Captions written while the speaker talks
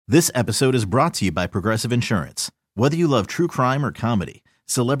This episode is brought to you by Progressive Insurance. Whether you love true crime or comedy,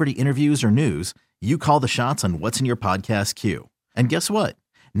 celebrity interviews or news, you call the shots on what's in your podcast queue. And guess what?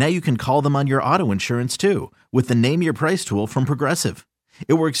 Now you can call them on your auto insurance too with the Name Your Price tool from Progressive.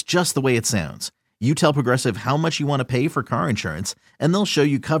 It works just the way it sounds. You tell Progressive how much you want to pay for car insurance, and they'll show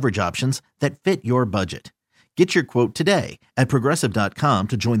you coverage options that fit your budget. Get your quote today at Progressive.com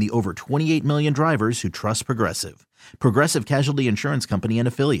to join the over 28 million drivers who trust Progressive. Progressive Casualty Insurance Company and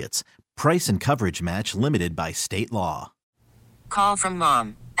Affiliates. Price and coverage match limited by state law. Call from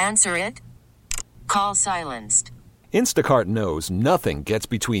mom. Answer it. Call silenced. Instacart knows nothing gets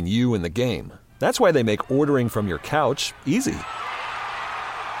between you and the game. That's why they make ordering from your couch easy.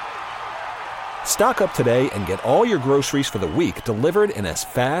 Stock up today and get all your groceries for the week delivered in as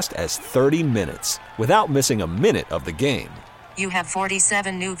fast as 30 minutes without missing a minute of the game. You have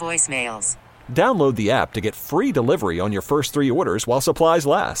 47 new voicemails. Download the app to get free delivery on your first 3 orders while supplies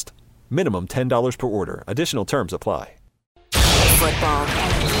last. Minimum $10 per order. Additional terms apply. Football,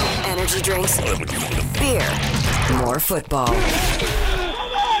 energy drinks, beer, more football.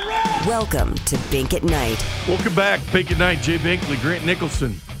 Welcome to Bink at Night. Welcome back, Bink at Night. Jay Binkley, Grant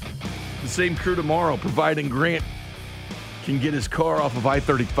Nicholson. The same crew tomorrow, providing Grant can get his car off of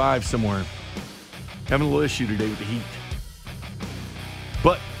I-35 somewhere. Having a little issue today with the heat.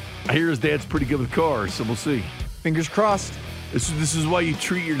 But I hear his dad's pretty good with cars, so we'll see. Fingers crossed. This is why you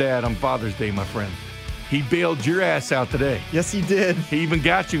treat your dad on Father's Day, my friend. He bailed your ass out today. Yes, he did. He even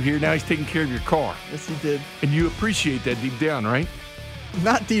got you here. Now he's taking care of your car. Yes, he did. And you appreciate that deep down, right?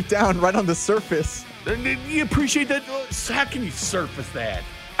 Not deep down, right on the surface. You appreciate that? How can you surface that?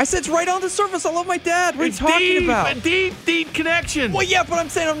 I said it's right on the surface. I love my dad. What are you talking deep, about? A deep connection. Well, yeah, but I'm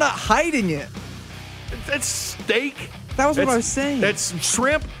saying I'm not hiding it. That's steak. That was what I was saying. That's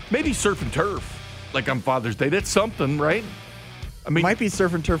shrimp. Maybe surf and turf, like on Father's Day. That's something, right? I mean, might be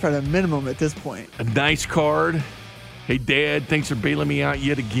surf and turf at a minimum at this point. A nice card. Hey, Dad, thanks for bailing me out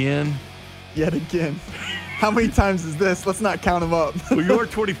yet again. Yet again. How many times is this? Let's not count them up. Well, you're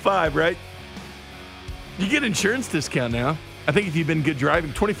 25, right? You get insurance discount now. I think if you've been good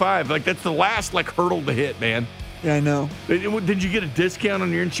driving, 25, that's the last hurdle to hit, man. Yeah, I know. Did you get a discount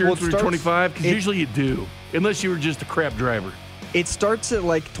on your insurance when you're 25? Because usually you do, unless you were just a crap driver. It starts at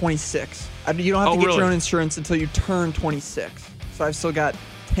 26. You don't have to get your own insurance until you turn 26. So I've still got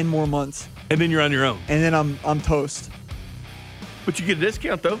 10 more months. And then you're on your own. And then I'm toast. But you get a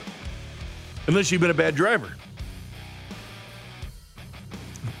discount though, unless you've been a bad driver.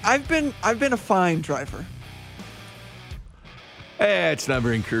 I've been a fine driver. It's not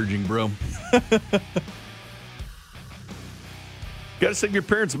very encouraging, bro. Got to save your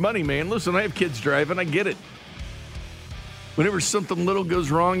parents money, man. Listen, I have kids driving. I get it. Whenever something little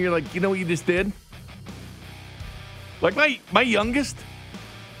goes wrong, you're like, you know what you just did? Like my youngest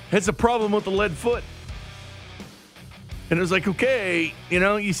has a problem with the lead foot. And it was like, okay,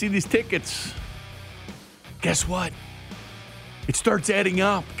 you see these tickets. Guess what? It starts adding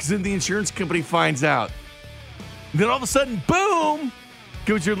up because then the insurance company finds out. And then all of a sudden, boom,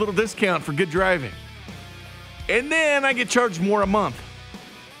 gives you a little discount for good driving. And then I get charged more a month.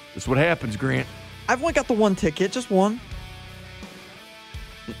 That's what happens, Grant. I've only got the one ticket, just one.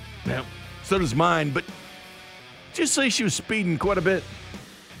 Now, so does mine, but just say she was speeding quite a bit.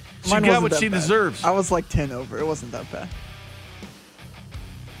 She Mine got wasn't what that she bad. deserves. I was 10 over. It wasn't that bad.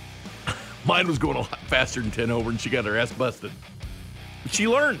 Mine was going a lot faster than 10 over, and she got her ass busted. But she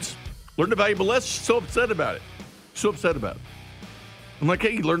learned a valuable lesson. She's so upset about it. I'm like,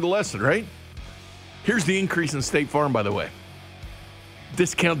 hey, you learned a lesson, right? Here's the increase in State Farm, by the way.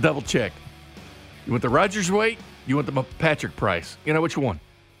 Discount double check. You want the Rogers weight? You want the Patrick price? You know which one?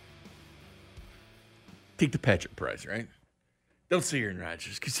 Take the Patrick price, right? Don't see Aaron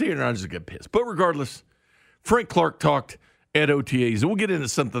Rodgers, because Aaron Rodgers will get pissed. But regardless, Frank Clark talked at OTAs, and we'll get into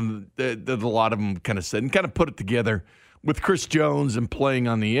something that a lot of them kind of said and kind of put it together with Chris Jones and playing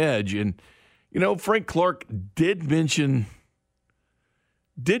on the edge. And, Frank Clark did mention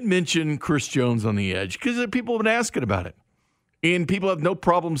Chris Jones on the edge because people have been asking about it. And people have no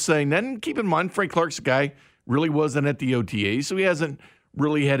problem saying that. And keep in mind, Frank Clark's a guy really wasn't at the OTAs, so he hasn't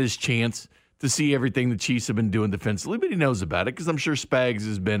really had his chance to see everything the Chiefs have been doing defensively, but he knows about it because I'm sure Spags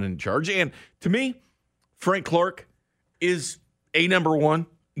has been in charge. And to me, Frank Clark is a number one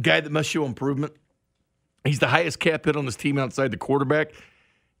guy that must show improvement. He's the highest cap hit on this team outside the quarterback.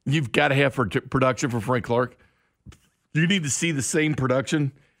 You've got to have for production for Frank Clark. You need to see the same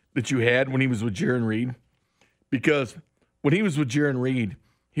production that you had when he was with Jaron Reed, because when he was with Jaron Reed,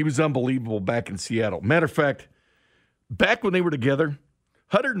 he was unbelievable back in Seattle. Matter of fact, back when they were together,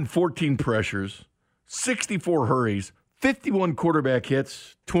 114 pressures, 64 hurries, 51 quarterback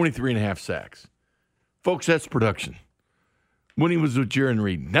hits, 23.5 sacks. Folks, that's production. When he was with Jaron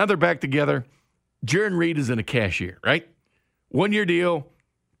Reed. Now they're back together. Jaron Reed is in a cashier, right? 1-year deal.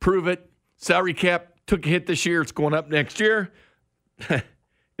 Prove it. Salary cap took a hit this year. It's going up next year.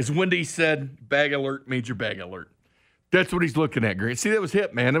 As Wendy said, bag alert, major bag alert. That's what he's looking at, Grant. See, that was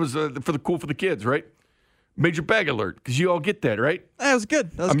hip, man. That was for the kids, right? Major bag alert, because you all get that, right? That was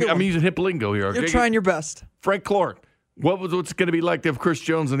good. That was good. I'm using hip lingo here. Okay? You're trying your best. Frank Clark, what's it going to be like to have Chris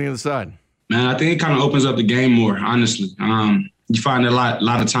Jones on the other side? Man, I think it kind of opens up the game more, honestly. You find a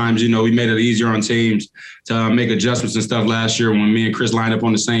lot of times, we made it easier on teams to make adjustments and stuff last year when me and Chris lined up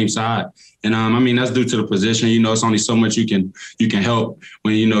on the same side. And that's due to the position. It's only so much you can help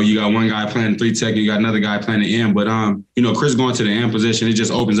when, you got one guy playing 3 tech, you got another guy playing the end. But, Chris going to the end position, it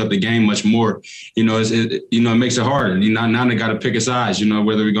just opens up the game much more. It makes it harder. Now they got to pick a size,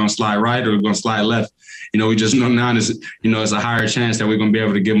 whether we're going to slide right or we're going to slide left. We just know now it's a higher chance that we're going to be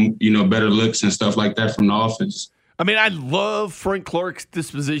able to get, better looks and stuff like that from the offense. I love Frank Clark's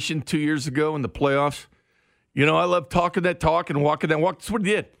disposition 2 years ago in the playoffs. I love talking that talk and walking that walk. That's what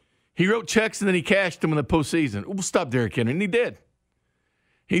he did. He wrote checks and then he cashed them in the postseason. We'll stop Derrick Henry, and he did.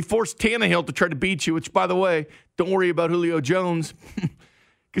 He forced Tannehill to try to beat you, which, by the way, don't worry about Julio Jones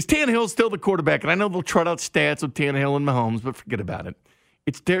because Tannehill's still the quarterback. And I know they'll trot out stats of Tannehill and Mahomes, but forget about it.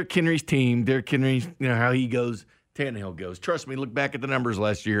 It's Derrick Henry's team. Derrick Henry's, how he goes, Tannehill goes. Trust me, look back at the numbers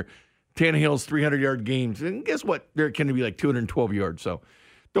last year. Tannehill's 300-yard games. And guess what? Derrick Henry be like 212 yards. So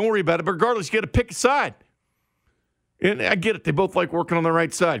don't worry about it. But regardless, you got to pick a side. And I get it. They both like working on the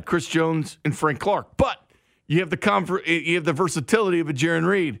right side, Chris Jones and Frank Clark. But you have the versatility of a Jaron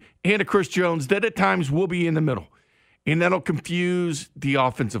Reed and a Chris Jones that at times will be in the middle. And that'll confuse the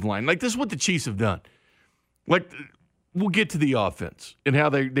offensive line. Like, this is what the Chiefs have done. Like, we'll get to the offense and how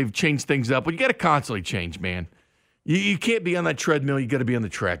they've changed things up. But you got to constantly change, man. You can't be on that treadmill. You got to be on the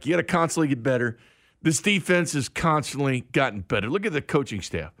track. You got to constantly get better. This defense has constantly gotten better. Look at the coaching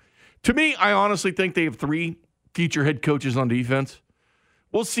staff. To me, I honestly think they have 3 future head coaches on defense.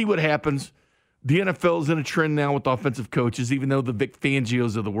 We'll see what happens. The NFL is in a trend now with offensive coaches, even though the Vic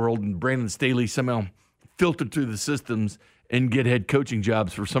Fangios of the world and Brandon Staley somehow filter through the systems and get head coaching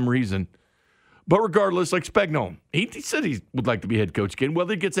jobs for some reason. But regardless, like Spagnuolo, he said he would like to be head coach again.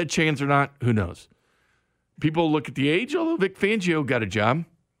 Whether he gets that chance or not, who knows? People look at the age, although Vic Fangio got a job.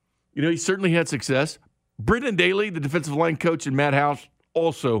 He certainly had success. Brendan Daly, the defensive line coach, and Matt House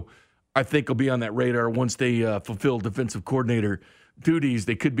also, I think, will be on that radar once they fulfill defensive coordinator duties.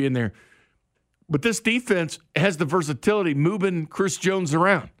 They could be in there. But this defense has the versatility moving Chris Jones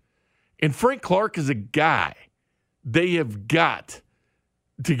around. And Frank Clark is a guy they have got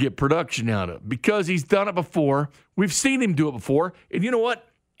to get production out of because he's done it before. We've seen him do it before. And you know what?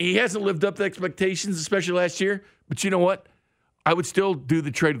 He hasn't lived up to expectations, especially last year. But you know what? I would still do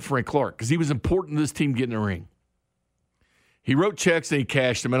the trade with Frank Clark because he was important to this team getting a ring. He wrote checks and he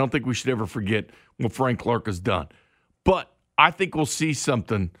cashed them. I don't think we should ever forget what Frank Clark has done. But I think we'll see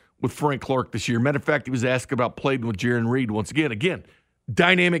something with Frank Clark this year. Matter of fact, he was asked about playing with Jaron Reed once again. Again,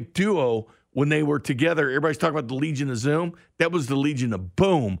 dynamic duo when they were together. Everybody's talking about the Legion of Zoom. That was the Legion of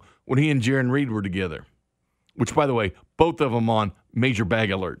Boom when he and Jaron Reed were together. Which, by the way, both of them on major bag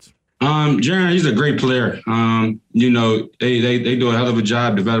alerts. Jaron, he's a great player. They do a hell of a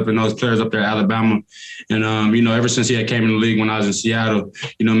job developing those players up there at Alabama. And, ever since he came in the league when I was in Seattle,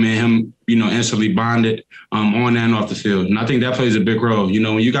 me and him, instantly bonded on and off the field. And I think that plays a big role.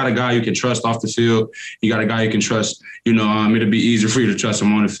 When you got a guy you can trust off the field, you got a guy you can trust, it'll be easier for you to trust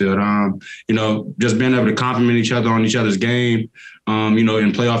him on the field. Just being able to compliment each other on each other's game,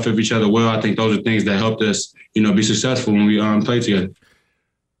 and play off of each other well, I think those are things that helped us, be successful when we play together.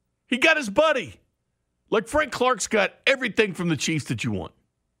 He got his buddy. Like Frank Clark's got everything from the Chiefs that you want,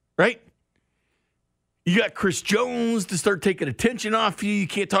 right? You got Chris Jones to start taking attention off you. You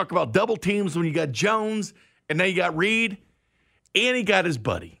can't talk about double teams when you got Jones, and now you got Reed, and he got his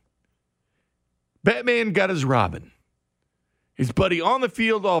buddy. Batman got his Robin. His buddy on the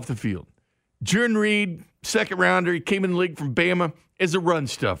field, off the field. Jaron Reed, second rounder. He came in the league from Bama as a run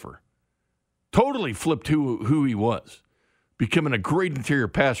stuffer. Totally flipped who he was, becoming a great interior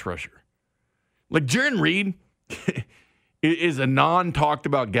pass rusher. Like Jaron Reed is a non-talked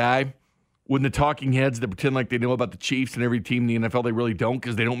about guy when the talking heads that pretend like they know about the Chiefs and every team in the NFL, they really don't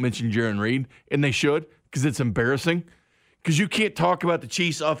because they don't mention Jaron Reed, and they should because it's embarrassing. Because you can't talk about the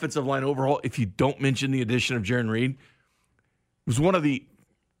Chiefs' offensive line overhaul if you don't mention the addition of Jaron Reed. It was one of the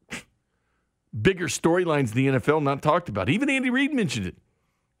bigger storylines in the NFL not talked about. Even Andy Reid mentioned it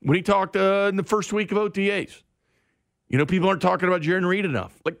when he talked in the first week of OTAs. People aren't talking about Jaron Reed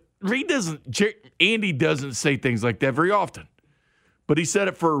enough. Like, Andy doesn't say things like that very often, but he said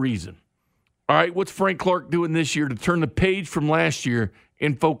it for a reason. All right, what's Frank Clark doing this year to turn the page from last year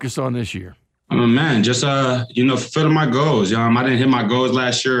and focus on this year? Man, just, fulfilling my goals. I didn't hit my goals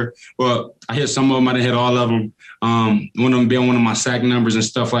last year. Well, I hit some of them. I didn't hit all of them. One of them being one of my sack numbers and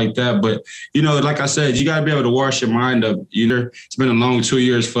stuff like that. But, like I said, you got to be able to wash your mind up. It's been a long 2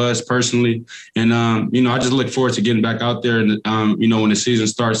 years for us personally. And, I just look forward to getting back out there and, when the season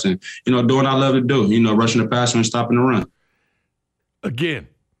starts and, doing what I love to do, rushing the passer and stopping the run. Again,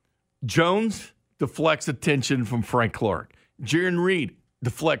 Jones deflects attention from Frank Clark. Jaron Reed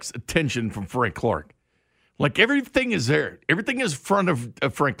deflects attention from Frank Clark. Like, everything is there. Everything is in front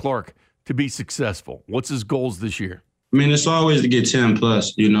of Frank Clark to be successful. What's his goals this year? I mean, it's always to get 10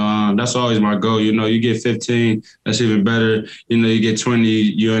 plus, that's always my goal. You get 15, that's even better. You get 20,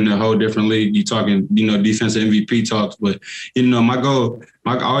 you're in a whole different league. You're talking, defensive MVP talks. But, my goal,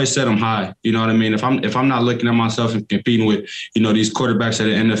 I always set them high. You know what I mean? If I'm not looking at myself and competing with, these quarterbacks at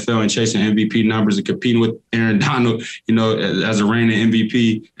the NFL and chasing MVP numbers and competing with Aaron Donald, as a reigning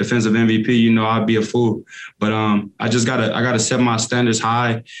MVP, defensive MVP, I'd be a fool. But I just gotta set my standards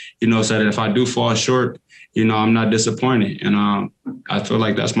high, so that if I do fall short, I'm not disappointed. And I feel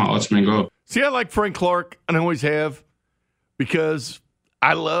like that's my ultimate goal. See, I like Frank Clark, and I always have, because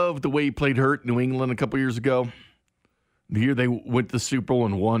I love the way he played hurt in New England a couple years ago. The year they went to the Super Bowl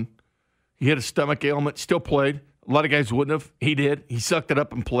and won. He had a stomach ailment, still played. A lot of guys wouldn't have. He did. He sucked it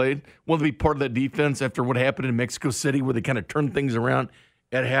up and played. Wanted to be part of that defense after what happened in Mexico City, where they kind of turned things around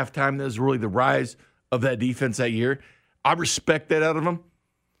at halftime. That was really the rise of that defense that year. I respect that out of him.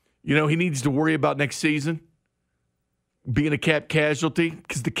 He needs to worry about next season being a cap casualty,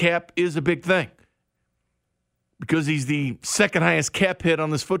 because the cap is a big thing. Because he's the second highest cap hit on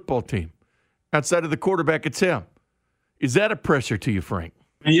this football team. Outside of the quarterback, it's him. Is that a pressure to you, Frank?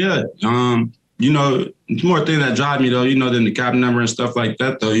 Yeah. It's more things that drive me, though, than the cap number and stuff like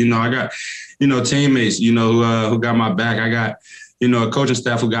that, though. I got, teammates, who got my back. I got, a coaching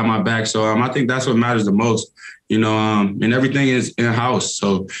staff who got my back. So I think that's what matters the most. And everything is in-house.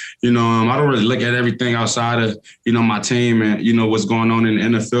 So, I don't really look at everything outside of, my team and, what's going on in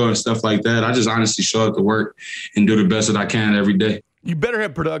the NFL and stuff like that. I just honestly show up to work and do the best that I can every day. You better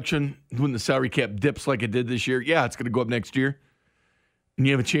have production when the salary cap dips like it did this year. Yeah, it's going to go up next year. And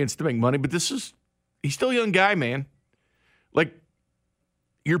you have a chance to make money. But he's still a young guy, man. Like,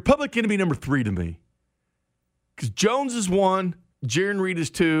 you're public enemy number 3 to me. Because Jones is 1, Jaron Reed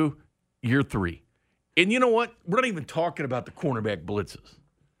is 2, you're 3. And you know what? We're not even talking about the cornerback blitzes.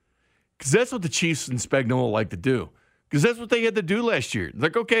 Because that's what the Chiefs and Spagnuolo like to do. Because that's what they had to do last year.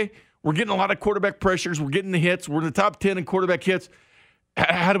 Like, okay, we're getting a lot of quarterback pressures. We're getting the hits. We're in the top 10 in quarterback hits.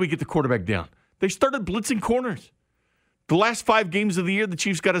 How do we get the quarterback down? They started blitzing corners. The last 5 games of the year, the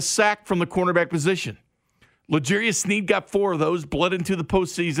Chiefs got a sack from the cornerback position. L'Jarius Sneed got 4 of those, bled into the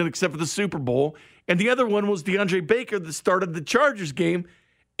postseason except for the Super Bowl. And the other one was DeAndre Baker that started the Chargers game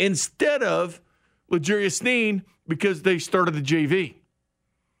instead of L'Jarius Sneed because they started the JV.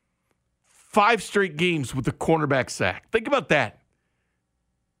 5 straight games with the cornerback sack. Think about that.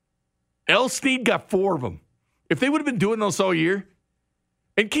 L. Sneed got 4 of them. If they would have been doing those all year,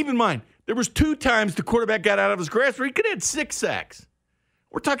 and keep in mind, there was 2 times the quarterback got out of his grasp where he could have had 6 sacks.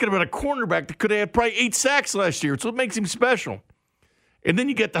 We're talking about a cornerback that could have had probably 8 sacks last year. It's what makes him special. And then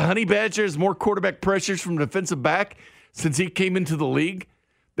you get the Honey Badgers, more quarterback pressures from defensive back since he came into the league.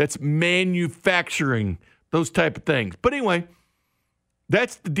 That's manufacturing those type of things. But anyway,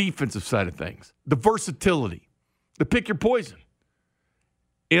 that's the defensive side of things. The versatility. The pick your poison.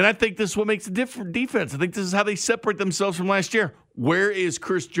 And I think this is what makes a different defense. I think this is how they separate themselves from last year. Where is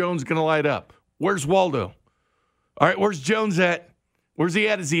Chris Jones going to light up? Where's Waldo? All right, where's Jones at? Where's he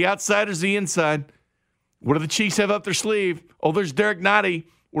at? Is he outside or is he inside? What do the Chiefs have up their sleeve? Oh, there's Derek Nottie,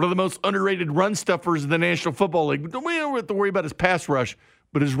 one of the most underrated run stuffers in the National Football League. We don't have to worry about his pass rush,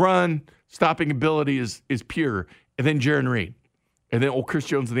 but his run stopping ability is pure. And then Jaron Reed. And then Chris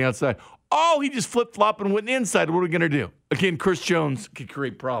Jones on the outside. Oh, he just flip-flopped and went inside. What are we going to do? Again, Chris Jones can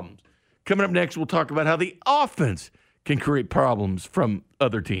create problems. Coming up next, we'll talk about how the offense can create problems from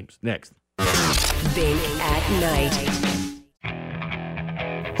other teams. Next. Bink at night.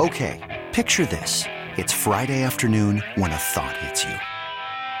 Okay, picture this. It's Friday afternoon when a thought hits you.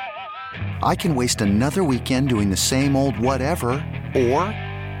 I can waste another weekend doing the same old whatever, or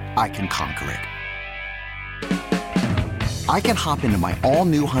I can conquer it. I can hop into my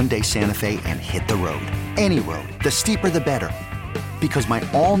all-new Hyundai Santa Fe and hit the road. Any road. The steeper, the better. Because my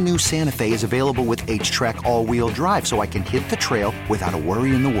all-new Santa Fe is available with H-Track all-wheel drive, so I can hit the trail without a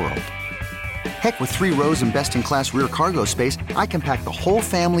worry in the world. Heck, with 3 rows and best-in-class rear cargo space, I can pack the whole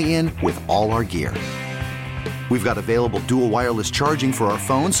family in with all our gear. We've got available dual wireless charging for our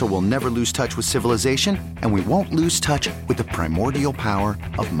phones, so we'll never lose touch with civilization, and we won't lose touch with the primordial power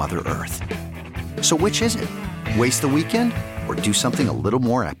of Mother Earth. So which is it? Waste the weekend or do something a little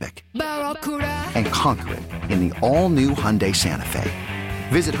more epic? And conquer it in the all-new Hyundai Santa Fe.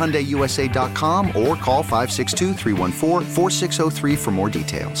 Visit HyundaiUSA.com or call 562-314-4603 for more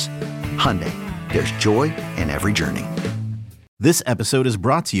details. Hyundai, there's joy in every journey. This episode is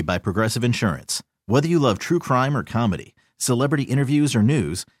brought to you by Progressive Insurance. Whether you love true crime or comedy, celebrity interviews or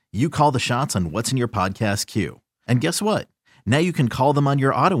news, you call the shots on what's in your podcast queue. And guess what? Now you can call them on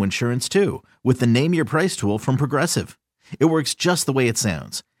your auto insurance too with the Name Your Price tool from Progressive. It works just the way it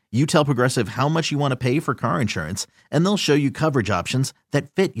sounds. You tell Progressive how much you want to pay for car insurance, and they'll show you coverage options that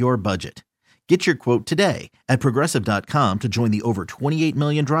fit your budget. Get your quote today at Progressive.com to join the over 28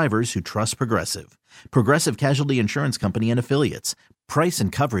 million drivers who trust Progressive. Progressive Casualty Insurance Company and Affiliates. Price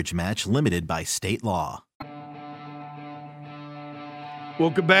and coverage match limited by state law.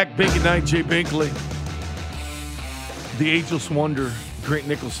 Welcome back, Bink at Night, Jay Binkley. The Ageless Wonder, Grant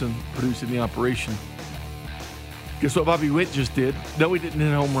Nicholson, producing the operation. Guess what Bobby Witt just did? No, he didn't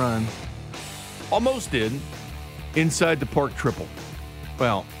hit a home run. Almost did. Inside the park triple.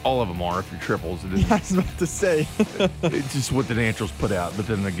 Well, all of them are if you're triples. Yeah, I was about to say. It's just what the Naturals put out. But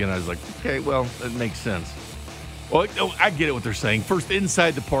then again, I was like, okay, well, that makes sense. Well, I get it what they're saying. First,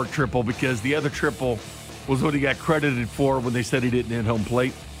 inside the park triple, because the other triple was what he got credited for when they said he didn't hit home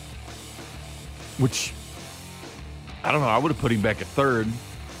plate. Which, I don't know, I would have put him back at third,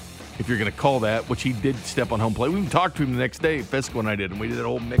 if you're going to call that, which he did step on home plate. We even talked to him the next day, Fesco and I did, and we did that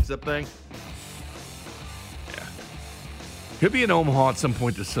whole mix-up thing. Yeah. He'll be in Omaha at some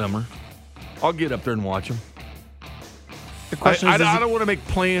point this summer. I'll get up there and watch him. The question I don't want to make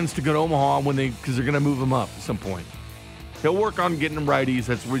plans to go to Omaha because they're going to move him up at some point. He'll work on getting them righties.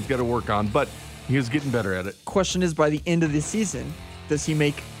 That's what he's got to work on, but he is getting better at it. Question is, by the end of the season, does he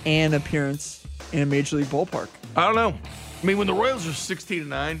make an appearance in a Major League ballpark? I don't know. I mean, when the Royals are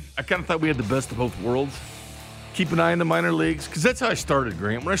 16-9, I kind of thought we had the best of both worlds. Keep an eye on the minor leagues, because that's how I started,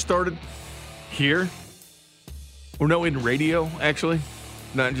 Grant. When I started here, or no, in radio, actually,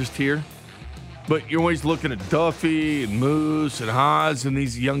 not just here, but you're always looking at Duffy and Moose and Haas, and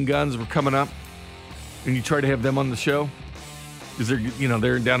these young guns were coming up, and you try to have them on the show, because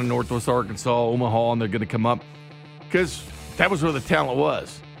they're down in Northwest Arkansas, Omaha, and they're going to come up, because that was where the talent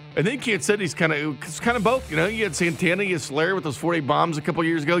was. And then Kansas City's kind of both. You had Santana, you had Slayer with those 48 bombs a couple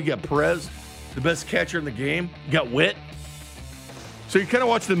years ago. You got Perez, the best catcher in the game. You got Witt. So you kind of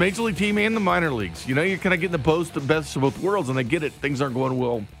watch the Major League team and the minor leagues. You're kind of getting the best of both worlds, and I get it. Things aren't going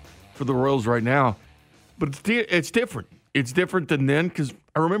well for the Royals right now. But it's different. It's different than then, because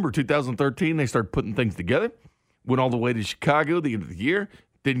I remember 2013, they started putting things together. Went all the way to Chicago at the end of the year.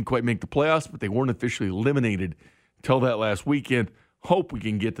 Didn't quite make the playoffs, but they weren't officially eliminated until that last weekend. Hope we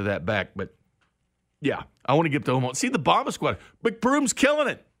can get to that back, but yeah, I want to get to Omaha. See the Bomber squad. McBroom's killing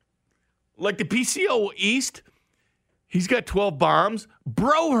it. Like the PCO East, he's got 12 bombs.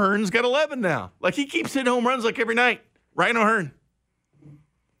 Brohern's got 11 now. Like he keeps hitting home runs like every night. Ryan O'Hearn.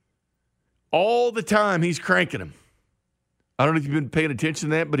 All the time he's cranking them. I don't know if you've been paying attention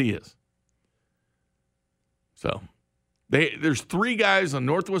to that, but he is. So there's 3 guys on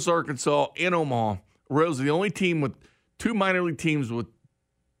Northwest Arkansas in Omaha. Royals are the only team with 2 minor league teams with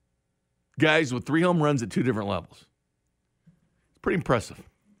guys with 3 home runs at 2 different levels. It's pretty impressive.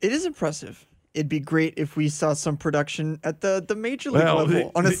 It is impressive. It'd be great if we saw some production at the major league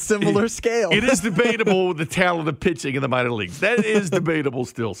level on a similar scale. It is debatable with the talent of pitching in the minor leagues. That is debatable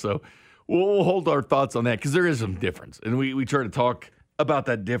still. So we'll hold our thoughts on that because there is some difference. And we try to talk about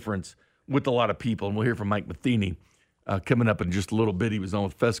that difference with a lot of people. And we'll hear from Mike Matheny coming up in just a little bit. He was on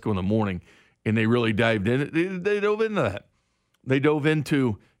with Fesco in the morning. And they really dived in. They dove into that. They dove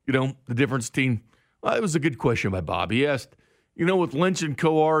into, the difference between, well, it was a good question by Bob. He asked, with Lynch and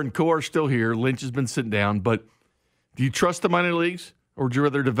Coar's still here. Lynch has been sitting down, but do you trust the minor leagues or would you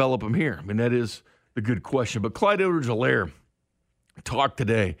rather develop them here? I mean, that is the good question. But Clyde Edwards-Helaire talked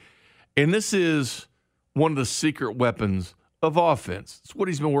today, and this is one of the secret weapons of offense. It's what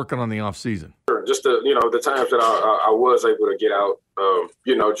he's been working on the offseason. Just the times that I was able to get out,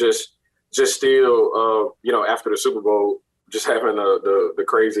 just still, after the Super Bowl, just having the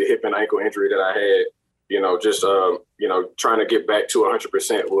crazy hip and ankle injury that I had, trying to get back to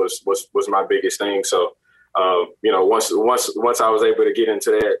 100% was my biggest thing. So, once I was able to get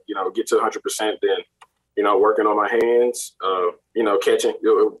into that, get to 100%, then, working on my hands, catching.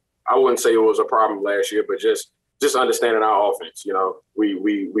 I wouldn't say it was a problem last year, but just just understanding our offense.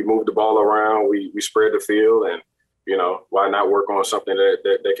 We move the ball around, we spread the field, and why not work on something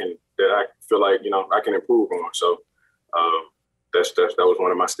that I feel like I can improve on. So that was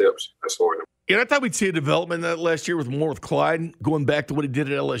one of my steps as far as. I thought we'd see a development that last year with Clyde, going back to what he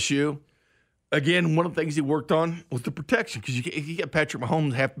did at LSU. Again, one of the things he worked on was the protection, because you got Patrick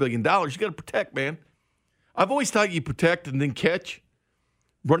Mahomes $500 million. You got to protect, man. I've always thought you protect and then catch.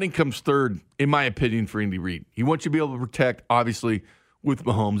 Running comes third, in my opinion, for Andy Reid. He wants you to be able to protect, obviously, with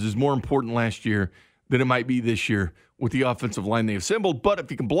Mahomes. Is more important last year than it might be this year with the offensive line they assembled. But if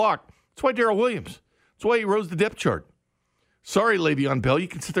you can block, that's why Darrell Williams. That's why he rose the depth chart. Sorry, Le'Veon Bell. You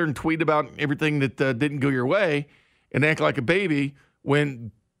can sit there and tweet about everything that didn't go your way and act like a baby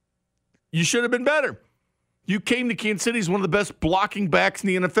when you should have been better. You came to Kansas City as one of the best blocking backs in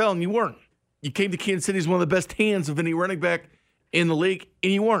the NFL, and you weren't. You came to Kansas City as one of the best hands of any running back in the league,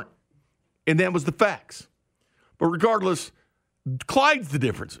 and you weren't. And that was the facts. But regardless, Clyde's the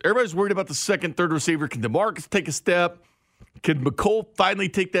difference. Everybody's worried about the second, third receiver. Can DeMarcus take a step? Can McCole finally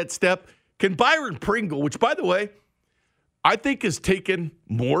take that step? Can Byron Pringle, which, by the way, I think has taken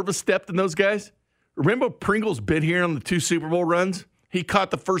more of a step than those guys. Remember Pringle's been here on the 2 Super Bowl runs? He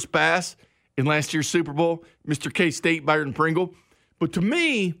caught the first pass in last year's Super Bowl. Mr. K-State, Byron Pringle. But to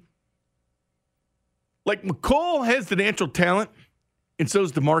me, like McCole has the natural talent, and so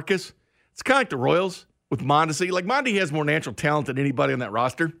does DeMarcus. It's kind of like the Royals with Mondesi. Like Monty has more natural talent than anybody on that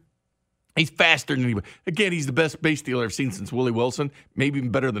roster. He's faster than anybody. Again, he's the best base stealer I've seen since Willie Wilson, maybe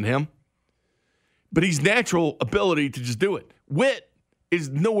even better than him. But he's natural ability to just do it. Witt is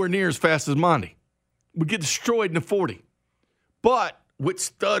nowhere near as fast as Monty. We get destroyed in the 40. But Witt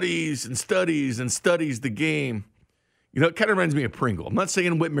studies and studies and studies the game. It kind of reminds me of Pringle. I'm not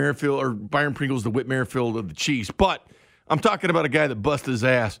saying Whit Merrifield or Byron Pringle's the Whit Merrifield of the Chiefs, but I'm talking about a guy that busted his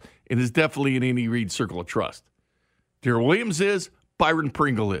ass and is definitely an Andy Reid circle of trust. Darrell Williams is, Byron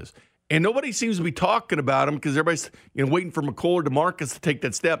Pringle is. And nobody seems to be talking about him because everybody's waiting for McCole or DeMarcus to take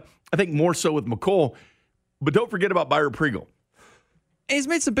that step. I think more so with McCole. But don't forget about Byron Pringle. He's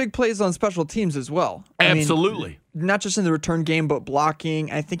made some big plays on special teams as well. Absolutely. Not just in the return game, but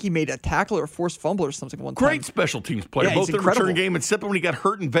blocking. I think he made a tackle or a forced fumble or something one time. Great special teams player, both in the return game, except when he got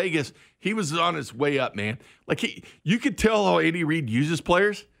hurt in Vegas, he was on his way up, man. You could tell how Andy Reid uses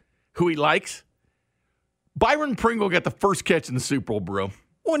players, who he likes. Byron Pringle got the first catch in the Super Bowl, bro.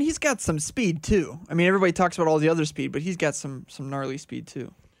 Well, and he's got some speed, too. Everybody talks about all the other speed, but he's got some gnarly speed,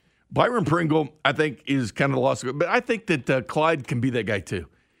 too. Byron Pringle, I think, is kind of the loss of it. But I think that Clyde can be that guy, too.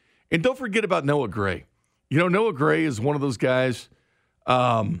 And don't forget about Noah Gray. Noah Gray is one of those guys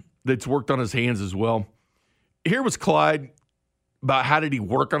that's worked on his hands as well. Here was Clyde about how did he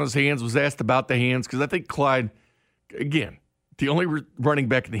work on his hands, was asked about the hands, because I think Clyde, again, the only running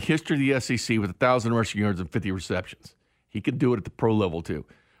back in the history of the SEC with 1,000 rushing yards and 50 receptions. He can do it at the pro level, too.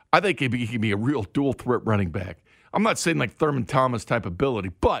 I think he can be a real dual-threat running back. I'm not saying like Thurman Thomas type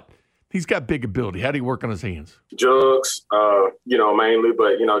ability, but he's got big ability. How do he work on his hands? Jugs, mainly,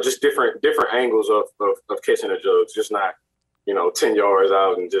 but, just different angles of catching the jugs. Just not, 10 yards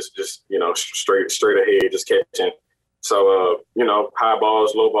out and just straight ahead, just catching. So, high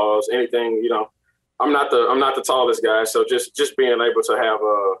balls, low balls, anything, I'm not the tallest guy. So just being able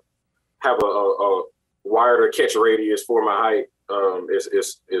to have a wider catch radius for my height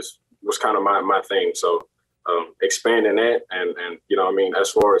was kind of my thing. So expanding that and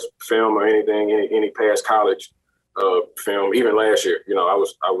as far as film or anything, any past college film, even last year,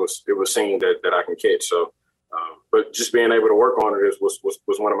 it was seen that I can catch. So, but just being able to work on it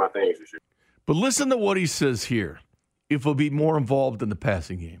was one of my things this year. But listen to what he says here. If he'll be more involved in the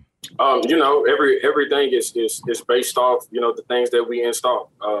passing game. Everything is based off, the things that we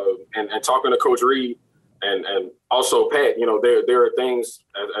install. And talking to Coach Reid and also Pat, there are things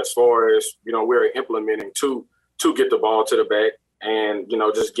as far as, we're implementing to get the ball to the back and,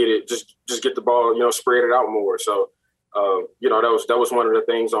 just get the ball, spread it out more. So, that was one of the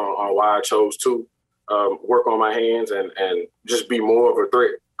things on why I chose to work on my hands and just be more of a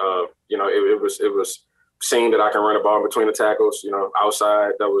threat. It was seeing that I can run a ball between the tackles,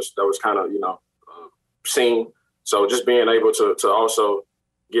 outside, that was kind of, seen. So just being able to also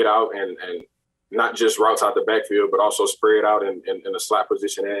get out and not just routes out the backfield, but also spread out in the slot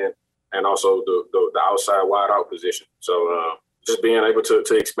position and also the outside wide out position. So just being able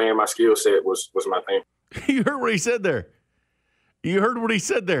to expand my skill set was my thing. You heard what he said there.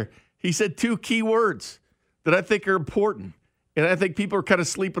 He said 2 key words that I think are important. And I think people are kind of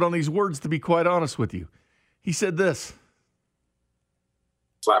sleeping on these words, to be quite honest with you. He said this.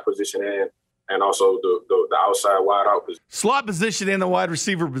 Slot position and also the outside wide out position. Slot position and the wide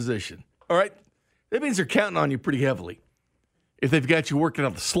receiver position. All right. that means they're counting on you pretty heavily. If they've got you working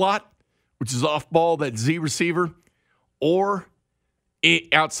on the slot, which is off ball, that Z receiver, or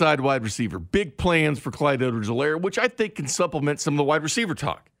outside wide receiver. Big plans for Clyde Edwards-Helaire, which I think can supplement some of the wide receiver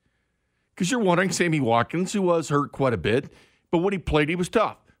talk. Because you're wondering, Sammy Watkins, who was hurt quite a bit, but when he played, he was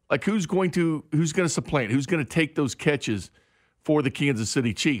tough. Like, who's going to supplant? Who's going to take those catches for the Kansas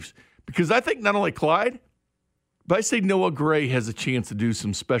City Chiefs? Because I think not only Clyde, but I say Noah Gray has a chance to do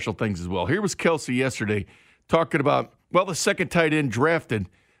some special things as well. Here was Kelce yesterday talking about, the second tight end drafted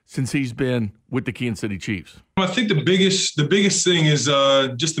since he's been with the Kansas City Chiefs. I think the biggest thing is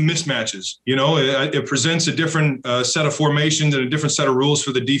just the mismatches. It presents a different set of formations and a different set of rules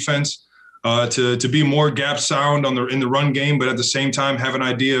for the defense to be more gap sound in the run game, but at the same time have an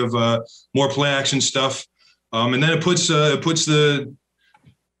idea of more play action stuff. And then it puts the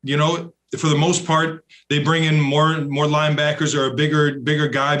for the most part, they bring in more linebackers or a bigger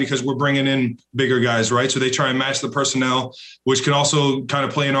guy because we're bringing in bigger guys, right? So they try and match the personnel, which can also kind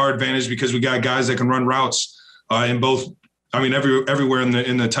of play in our advantage because we got guys that can run routes in both. Everywhere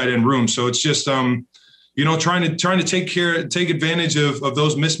in the tight end room. So it's just trying to take advantage of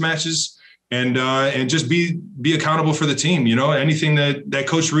those mismatches and just be accountable for the team. Anything that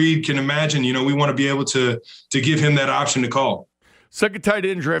Coach Reed can imagine. We want to be able to give him that option to call. Second tight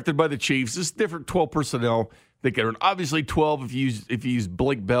end drafted by the Chiefs. This is different 12 personnel. They can earn obviously 12 if you use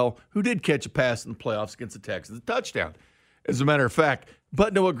Blake Bell, who did catch a pass in the playoffs against the Texans, a touchdown, as a matter of fact.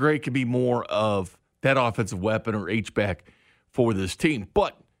 But Noah Gray could be more of that offensive weapon or H-back for this team.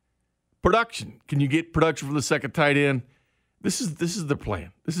 But production, can you get production from the second tight end? This is the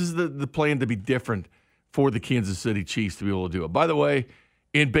plan. This is the plan to be different for the Kansas City Chiefs to be able to do it. By the way,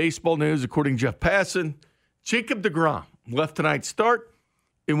 in baseball news, according to Jeff Passan, Jacob deGrom left tonight's start,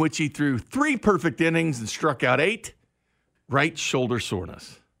 in which he threw 3 perfect innings and struck out 8. Right shoulder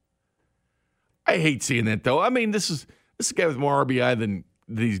soreness. I hate seeing that, though. This is a guy with more RBI than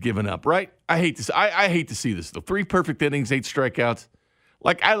he's given up, right? I hate to see this, though. 3 perfect innings, 8 strikeouts.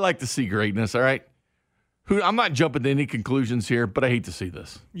 I like to see greatness, all right? I'm not jumping to any conclusions here, but I hate to see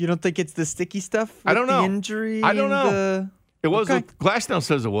this. You don't think it's the sticky stuff with I don't know. The injury? I don't know. It was. Okay. Glasnow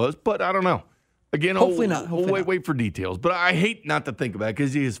says it was, but I don't know. Again, hopefully not. Hopefully wait for details. But I hate not to think about it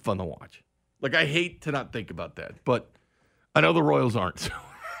because he is fun to watch. I hate to not think about that. But I know the Royals aren't, so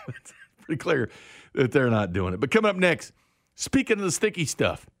it's pretty clear that they're not doing it. But coming up next, speaking of the sticky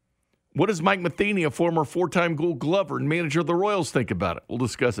stuff, what does Mike Matheny, a former 4-time Gold Glover and manager of the Royals, think about it? We'll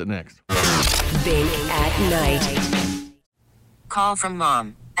discuss it next. Bink at night. Call from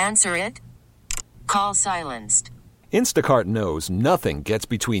mom. Answer it. Call silenced. Instacart knows nothing gets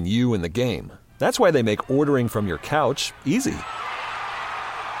between you and the game. That's why they make ordering from your couch easy.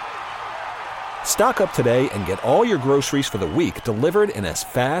 Stock up today and get all your groceries for the week delivered in as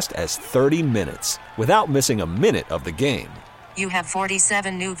fast as 30 minutes without missing a minute of the game. You have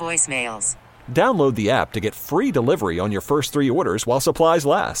 47 new voicemails. Download the app to get free delivery on your first 3 orders while supplies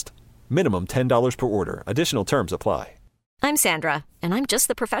last. Minimum $10 per order. Additional terms apply. I'm Sandra, and I'm just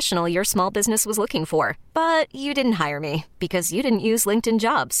the professional your small business was looking for. But you didn't hire me because you didn't use LinkedIn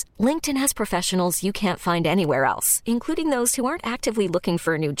Jobs. LinkedIn has professionals you can't find anywhere else, including those who aren't actively looking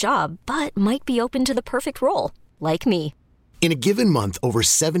for a new job, but might be open to the perfect role, like me. In a given month, over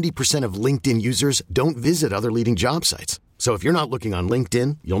 70% of LinkedIn users don't visit other leading job sites. So if you're not looking on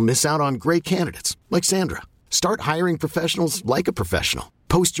LinkedIn, you'll miss out on great candidates like Sandra. Start hiring professionals like a professional.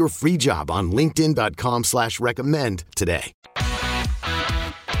 Post your free job on linkedin.com/recommend today.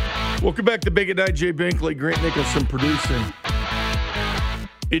 Welcome back to Big at Night. Jay Binkley, Grant Nicholson producing.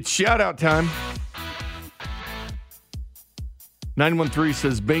 It's shout-out time. 913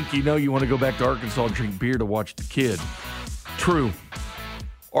 says, Bink, you want to go back to Arkansas and drink beer to watch the kid. True.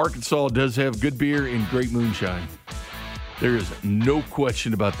 Arkansas does have good beer and great moonshine. There is no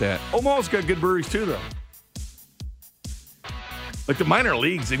question about that. Omaha's got good breweries too, though. Like the minor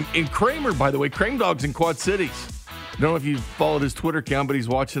leagues. And Kramer, by the way, Crame Dog's in Quad Cities. I don't know if you followed his Twitter account, but he's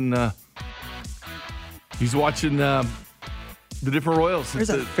watching the different Royals.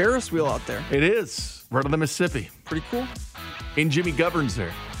 There's a Ferris wheel out there. It is. Right on the Mississippi. Pretty cool. And Jimmy Govern's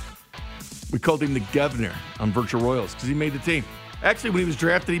there. We called him the Governor on Virtual Royals because he made the team. Actually, when he was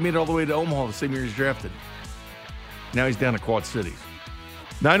drafted, he made it all the way to Omaha the same year he was drafted. Now he's down to Quad Cities.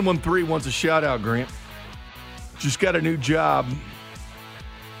 913 wants a shout-out, Grant. Just got a new job.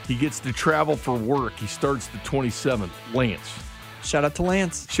 He gets to travel for work. He starts the 27th. Lance. Shout out to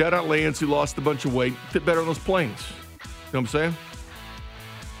Lance. Shout out Lance, who lost a bunch of weight. Fit better on those planes. You know what I'm saying?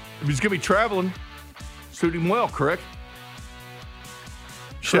 If he's going to be traveling, suit him well, correct?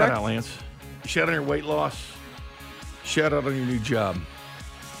 Shout out, Lance. Shout out on your weight loss. Shout out on your new job.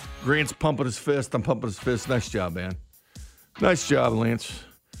 Grant's pumping his fist. I'm pumping his fist. Nice job, man. Nice job, Lance.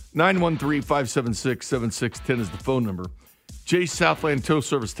 913-576-7610 is the phone number. Jay Southland Tow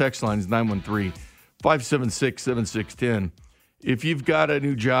Service text line is 913-576-7610. If you've got a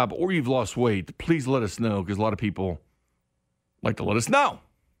new job or you've lost weight, please let us know, because a lot of people like to let us know.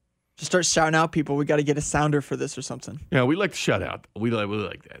 Just start shouting out people. We got to get a sounder for this or something. Yeah, we like to shout out. We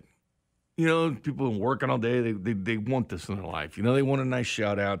like that. You know, people working all day, they want this in their life. You know, they want a nice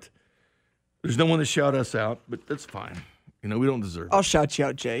shout out. There's no one to shout us out, but that's fine. You know, we don't deserve it. I'll shout you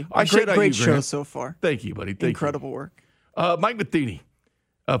out, Jay. Great show so far. Thank you, buddy. Incredible work. Mike Matheny,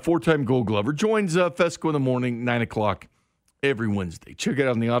 a 4-time Gold Glover, joins Fesco in the morning, 9 o'clock every Wednesday. Check it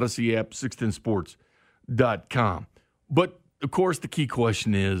out on the Odyssey app, 610sports.com. But, of course, the key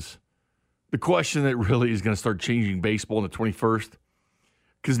question is, the question that really is going to start changing baseball in the 21st,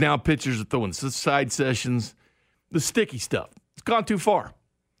 because now pitchers are throwing side sessions, the sticky stuff. It's gone too far.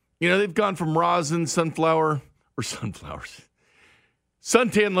 You know, they've gone from rosin, suntan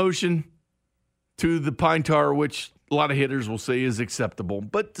lotion to the pine tar, which a lot of hitters will say is acceptable,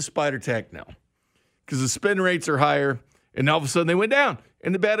 but the spider tack, no. Because the spin rates are higher, and all of a sudden they went down,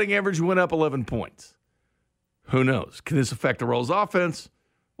 and the batting average went up 11 points. Who knows? Can this affect the Royals' offense?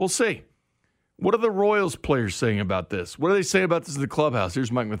 We'll see. What are the Royals players saying about this? What are they saying about this in the clubhouse?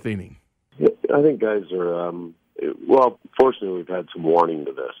 Here's Mike Matheny. I think guys are, fortunately we've had some warning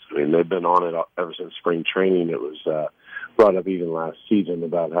to this. I mean, they've been on it ever since spring training. It was brought up even last season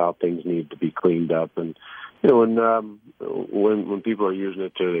about how things need to be cleaned up. And, you know, when people are using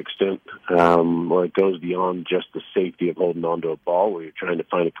it to an extent where it goes beyond just the safety of holding onto a ball, where you're trying to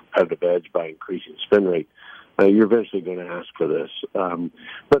find a competitive edge by increasing spin rate, you're eventually going to ask for this.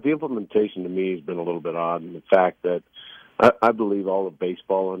 But the implementation to me has been a little bit odd in the fact that I believe all of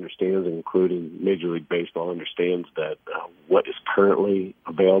baseball understands, including Major League Baseball understands, that what is currently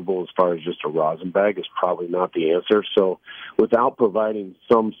available as far as just a rosin bag is probably not the answer. So without providing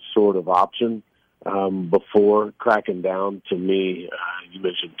some sort of option before cracking down, to me, you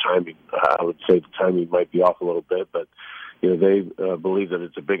mentioned timing. I would say the timing might be off a little bit, but you know, they believe that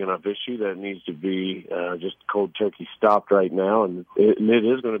it's a big enough issue that it needs to be just cold turkey stopped right now, and it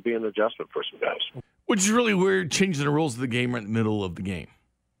is going to be an adjustment for some guys. Which is really weird, changing the rules of the game right in the middle of the game,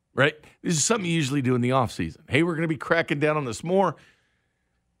 right? This is something you usually do in the offseason. Hey, we're going to be cracking down on this more.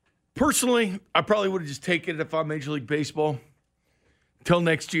 Personally, I probably would have just taken it if I'm Major League Baseball. Until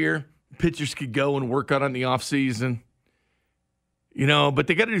next year, pitchers could go and work on it in the offseason. You know, but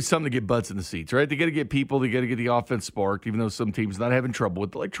they got to do something to get butts in the seats, right? They got to get people. They got to get the offense sparked, even though some teams not having trouble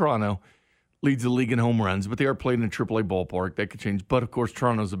with it. Like Toronto leads the league in home runs, but they are playing in a AAA ballpark. That could change. But, of course,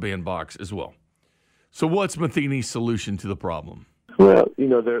 Toronto's a bandbox as well. So what's Matheny's solution to the problem? Well, you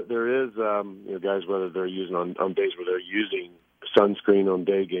know, there is, guys, whether they're using on days where they're using sunscreen on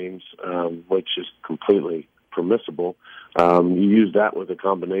day games, which is completely permissible. You use that with a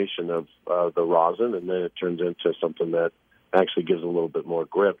combination of the rosin, and then it turns into something that actually gives a little bit more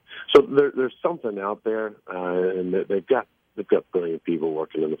grip. So there's something out there, and they've got brilliant people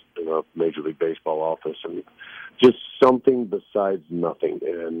working in a Major League Baseball office, and just something besides nothing.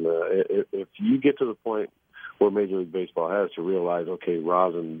 And if you get to the point where Major League Baseball has to realize, okay,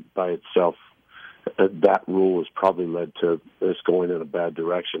 rosin by itself, that rule has probably led to this going in a bad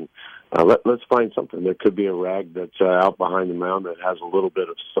direction. Let's find something. There could be a rag that's out behind the mound that has a little bit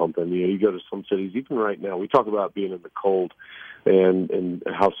of something. You know, you go to some cities, even right now, we talk about being in the cold and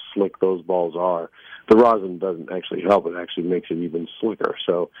how slick those balls are. The rosin doesn't actually help. It actually makes it even slicker.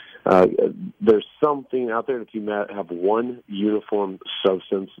 So there's something out there that you have one uniform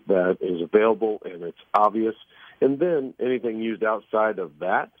substance that is available and it's obvious. And then anything used outside of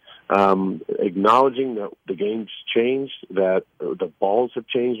that, acknowledging that the game's changed, that the balls have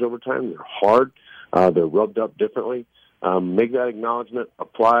changed over time. They're hard. They're rubbed up differently. Make that acknowledgement.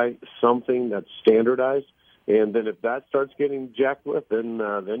 Apply something that's standardized. And then if that starts getting jacked with, then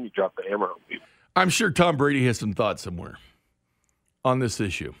you drop the hammer on people. I'm sure Tom Brady has some thoughts somewhere on this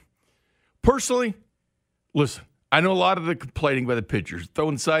issue. Personally, listen, I know a lot of the complaining by the pitchers,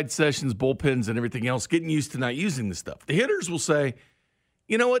 throwing side sessions, bullpens, and everything else, getting used to not using this stuff. The hitters will say,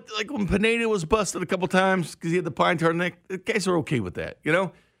 you know what, like when Pineda was busted a couple times because he had the pine tar neck, the guys are okay with that, you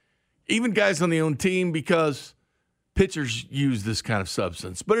know? Even guys on the own team, because pitchers use this kind of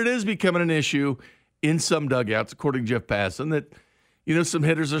substance. But it is becoming an issue in some dugouts, according to Jeff Passan, that, you know, some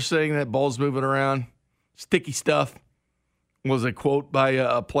hitters are saying that ball's moving around. Sticky stuff was a quote by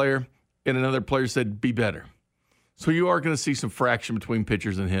a player, and another player said, be better. So you are going to see some fraction between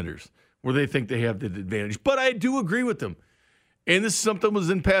pitchers and hitters where they think they have the advantage. But I do agree with them. And this is something that was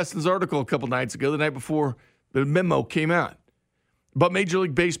in Passan's article a couple nights ago, the night before the memo came out. about Major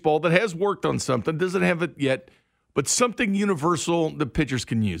League Baseball that has worked on something, doesn't have it yet, but something universal that pitchers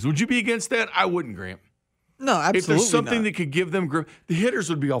can use. Would you be against that? I wouldn't, Grant. No, absolutely If there's something not. that could give them grip, the hitters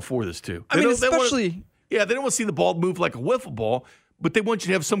would be all for this too. I mean, especially... They don't want to see the ball move like a wiffle ball, but they want you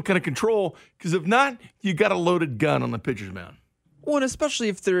to have some kind of control, because if not, you got a loaded gun on the pitcher's mound. Well, and especially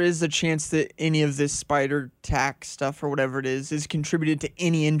if there is a chance that any of this spider tack stuff or whatever it is contributed to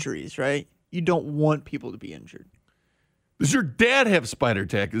any injuries, right? You don't want people to be injured. Does your dad have spider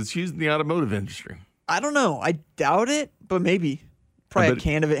tack? It's used in the automotive industry. I don't know. I doubt it, but maybe. Probably a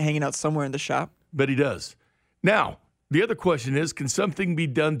can of it hanging out somewhere in the shop. But he does. Now, the other question is, can something be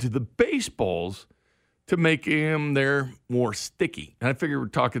done to the baseballs to make them more sticky? And I figure we're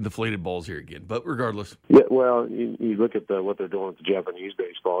talking deflated balls here again, but regardless. Yeah, well, you look at what they're doing with the Japanese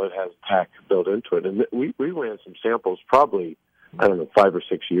baseball. It has tack built into it. And we ran some samples probably, 5 or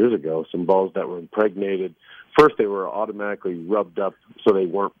 6 years ago, some balls that were impregnated. First, they were automatically rubbed up so they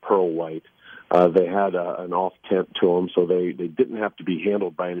weren't pearl white. They had an off tint to them, so they didn't have to be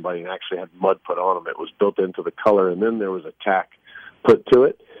handled by anybody and actually had mud put on them. It was built into the color, and then there was a tack put to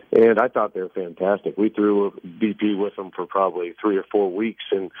it. And I thought they were fantastic. We threw a BP with them for probably 3 or 4 weeks,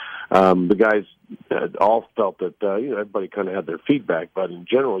 and the guys all felt that everybody kind of had their feedback. But in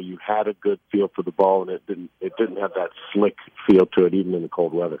general, you had a good feel for the ball, and it didn't have that slick feel to it, even in the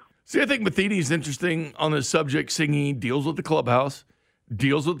cold weather. See, I think Matheny is interesting on this subject, seeing he deals with the clubhouse,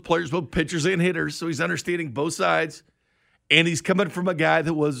 deals with players, both pitchers and hitters, so he's understanding both sides. And he's coming from a guy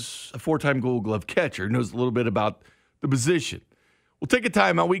that was a 4-time Gold Glove catcher, knows a little bit about the position. We'll take a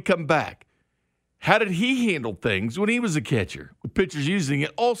timeout. We come back. How did he handle things when he was a catcher with pitchers using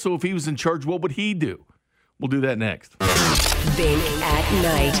it? Also, if he was in charge, what would he do? We'll do that next. Bink at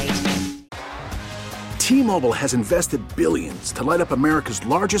night. T-Mobile has invested billions to light up America's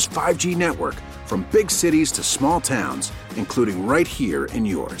largest 5G network, from big cities to small towns, including right here in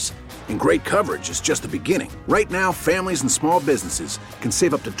yours. And great coverage is just the beginning. Right now, families and small businesses can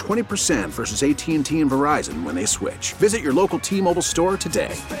save up to 20% versus AT&T and Verizon when they switch. Visit your local T-Mobile store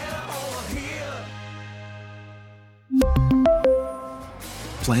today.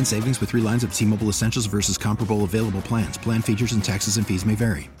 Plan savings with 3 lines of T-Mobile Essentials versus comparable available plans. Plan features and taxes and fees may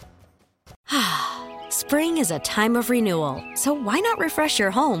vary. Spring is a time of renewal, so why not refresh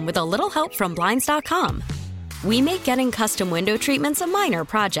your home with a little help from Blinds.com? We make getting custom window treatments a minor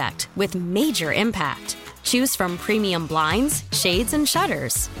project with major impact. Choose from premium blinds, shades, and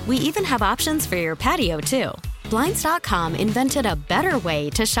shutters. We even have options for your patio, too. Blinds.com invented a better way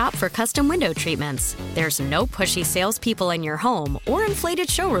to shop for custom window treatments. There's no pushy salespeople in your home or inflated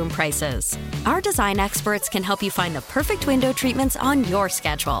showroom prices. Our design experts can help you find the perfect window treatments on your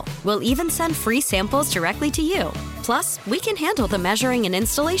schedule. We'll even send free samples directly to you. Plus, we can handle the measuring and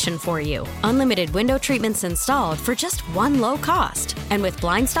installation for you. Unlimited window treatments installed for just one low cost. And with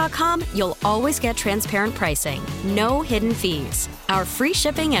Blinds.com, you'll always get transparent pricing. No hidden fees. Our free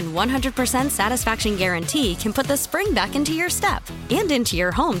shipping and 100% satisfaction guarantee can put the spring back into your step and into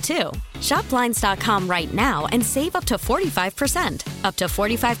your home, too. Shop Blinds.com right now and save up to 45%. Up to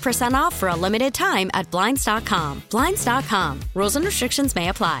 45% off for a limited time at Blinds.com. Blinds.com. Rules and restrictions may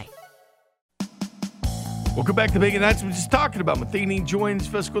apply. Welcome back to Big Nights. We're just talking about Matheny joins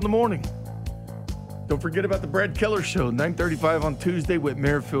Fesco in the morning. Don't forget about the Brad Keller Show, 9:35 on Tuesday with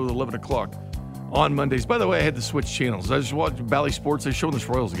Merrifield, 11 o'clock on Mondays. By the way, I had to switch channels. I just watched Bally Sports. They're showing this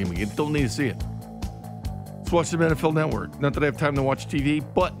Royals game again. Don't need to see it. Let's watch the NFL Network. Not that I have time to watch TV,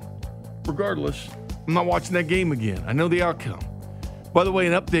 but regardless, I'm not watching that game again. I know the outcome. By the way,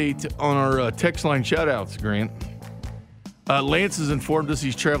 an update on our text line shout-outs, Grant. Lance has informed us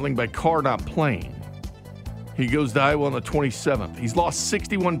he's traveling by car, not plane. He goes to Iowa on the 27th. He's lost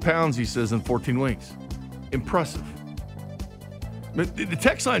 61 pounds, he says, in 14 weeks. Impressive. The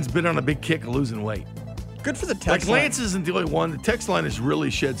text line's been on a big kick of losing weight. Good for the text line. Like Lance isn't the only one. The text line has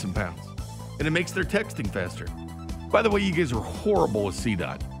really shed some pounds. And it makes their texting faster. By the way, you guys are horrible with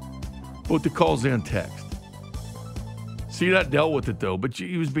CDOT. Both the calls and text. CDOT dealt with it, though, but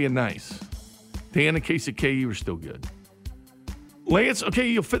he was being nice. Dan and Casey K, you were still good. Lance, okay,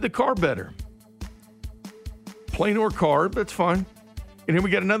 you'll fit the car better. Plane or car, that's fine. And here we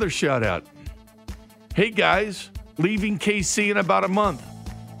got another shout out. Hey guys, leaving KC in about a month.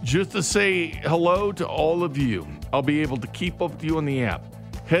 Just to say hello to all of you. I'll be able to keep up with you on the app.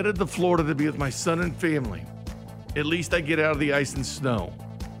 Headed to Florida to be with my son and family. At least I get out of the ice and snow.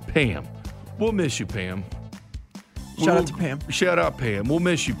 Pam. We'll miss you, Pam. Shout out to Pam. Shout out, Pam. We'll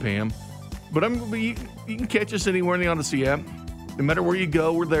miss you, Pam. But you can catch us anywhere in the Odyssey app. No matter where you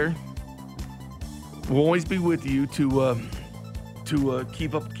go, we're there. We'll always be with you to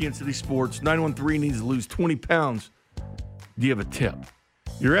keep up with Kansas City sports. 913 needs to lose 20 pounds. do you have a tip?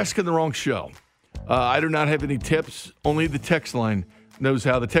 You're asking the wrong show. I do not have any tips. Only the text line knows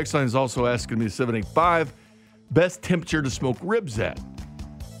how. The text line is also asking me 785, best temperature to smoke ribs at.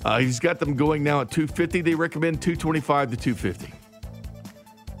 He's got them going now at 250. They recommend 225 to 250.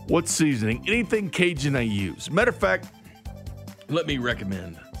 What seasoning? Anything Cajun I use. Matter of fact, let me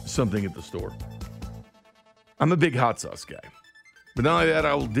recommend something at the store. I'm a big hot sauce guy. But not only that,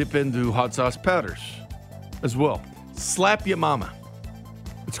 I will dip into hot sauce powders as well. Slap Ya Mama.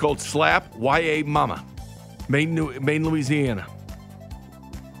 It's called Slap Y-A Mama. Maine, Louisiana.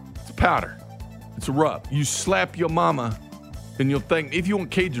 It's a powder. It's a rub. You slap your mama, and you'll think, if you want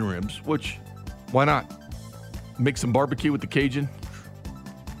Cajun ribs, which, why not? Make some barbecue with the Cajun.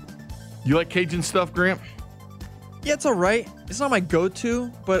 You like Cajun stuff, Grant? Yeah, it's all right. It's not my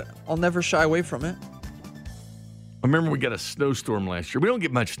go-to, but I'll never shy away from it. I remember we got a snowstorm last year. We don't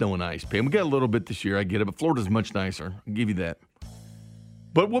get much snow and ice, Pam. We got a little bit this year, I get it, but Florida's much nicer. I'll give you that.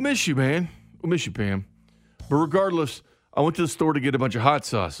 But we'll miss you, man. We'll miss you, Pam. But regardless, I went to the store to get a bunch of hot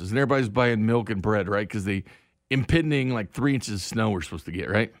sauces, and everybody's buying milk and bread, right? Because the impending, 3 inches of snow we're supposed to get,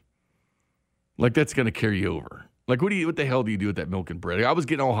 right? Like, that's going to carry you over. Like, what the hell do you do with that milk and bread? I was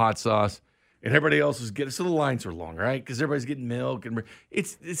getting all hot sauce, and everybody else was getting, so the lines are long, right? Because everybody's getting milk and bread.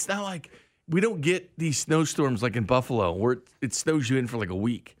 It's not like we don't get these snowstorms like in Buffalo where it snows you in for like a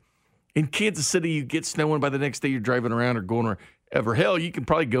week. In Kansas City, you get snowing by the next day you're driving around or going wherever. Hell, you can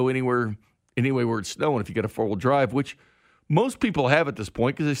probably go anyway where it's snowing if you got a four-wheel drive, which most people have at this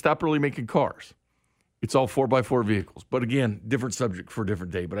point because they stopped really making cars. It's all 4x4 vehicles. But again, different subject for a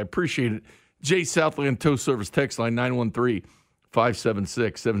different day. But I appreciate it. Jay Southland Tow Service text line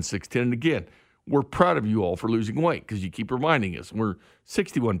 913-576-7610. And again, we're proud of you all for losing weight because you keep reminding us. We're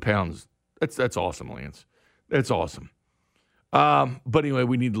 61 pounds. That's awesome, Lance. That's awesome. But anyway,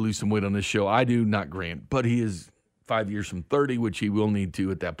 we need to lose some weight on this show. I do, not Grant. But he is 5 years from 30, which he will need to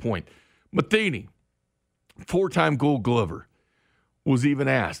at that point. Matheny, 4-time Gold Glover, was even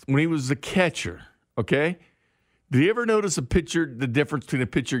asked when he was a catcher, okay? Did you ever notice the difference between a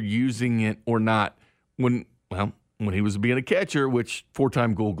pitcher using it or not when he was being a catcher, which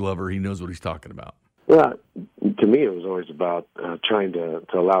 4-time Gold Glover, he knows what he's talking about. Well, to me, it was always about trying to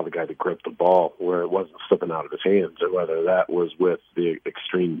allow the guy to grip the ball where it wasn't slipping out of his hands, or whether that was with the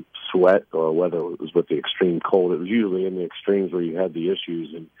extreme sweat or whether it was with the extreme cold. It was usually in the extremes where you had the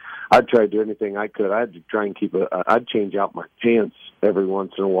issues, and I'd try to do anything I could. I'd try and I'd change out my pants every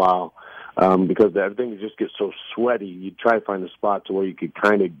once in a while because everything just gets so sweaty. You'd try to find a spot to where you could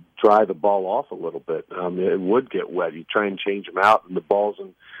kind of dry the ball off a little bit. It would get wet. You try and change them out, and the balls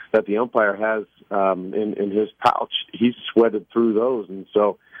that the umpire has in his pouch, he's sweated through those, and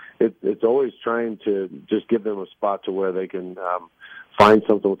so it's always trying to just give them a spot to where they can find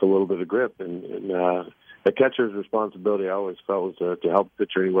something with a little bit of grip. And the catcher's responsibility, I always felt, was to help the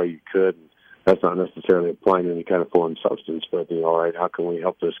pitcher any way you could. And that's not necessarily applying any kind of foreign substance, but all right, how can we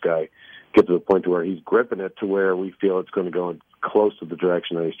help this guy get to the point to where he's gripping it to where we feel it's going to go in close to the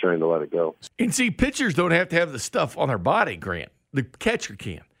direction that he's trying to let it go. And see, pitchers don't have to have the stuff on their body, Grant. The catcher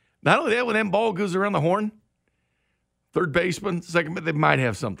can. Not only that, when that ball goes around the horn, third baseman, second, they might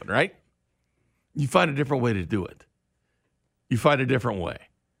have something, right? You find a different way to do it. You find a different way.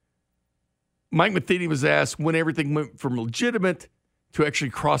 Mike Matheny was asked when everything went from legitimate to actually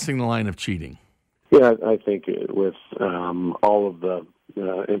crossing the line of cheating. Yeah, I think with all of the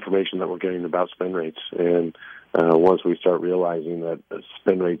information that we're getting about spin rates, and once we start realizing that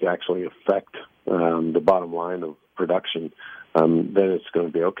spin rates actually affect the bottom line of production, then it's going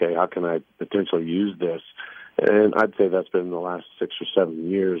to be, okay, how can I potentially use this? And I'd say that's been the last 6 or 7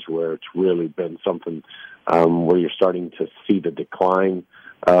 years where it's really been something where you're starting to see the decline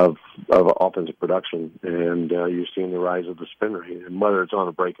of offensive production, and you're seeing the rise of the spin rate. And whether it's on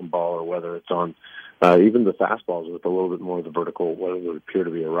a breaking ball or whether it's on even the fastballs with a little bit more of the vertical, what would appear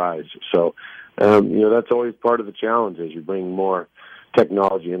to be a rise. So, that's always part of the challenge as you bring more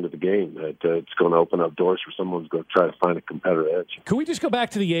technology into the game, that it's going to open up doors for someone who's going to try to find a competitive edge. Can we just go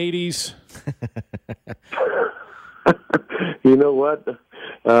back to the 80s? You know what?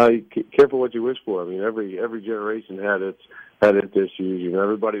 Careful what you wish for. I mean, every generation had its issues.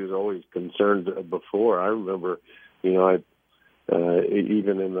 Everybody was always concerned before. I remember,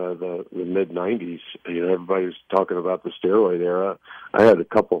 even in the mid-'90s, everybody was talking about the steroid era. I had a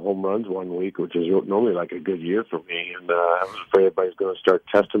couple home runs one week, which is normally like a good year for me, and I was afraid everybody's going to start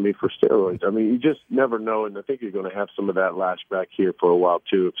testing me for steroids. I mean, you just never know, and I think you're going to have some of that lashback here for a while,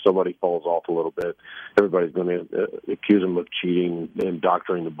 too. If somebody falls off a little bit, everybody's going to accuse them of cheating and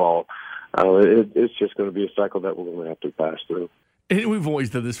doctoring the ball. It's just going to be a cycle that we're going to have to pass through. And we've always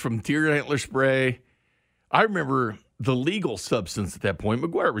done this from deer antler spray. I remember the legal substance at that point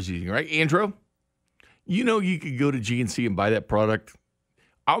McGuire was using, right? Andrew, you could go to GNC and buy that product.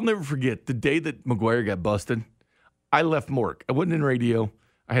 I'll never forget the day that McGuire got busted. I left Mork. I wasn't in radio.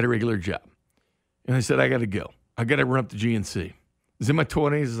 I had a regular job. And I said, I got to go. I got to run up to GNC. I was in my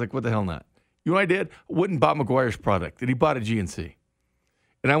 20s. I was like, what the hell not? You know what I did? I went and bought McGuire's product, and he bought a GNC.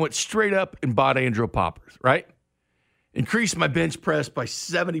 And I went straight up and bought Andrew Poppers, right? Increased my bench press by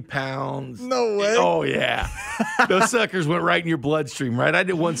 70 pounds. No way. Oh, yeah. Those suckers went right in your bloodstream, right? I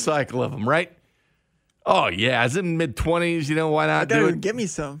did one cycle of them, right? Oh, yeah. I was in mid-20s. Why not do it? Get me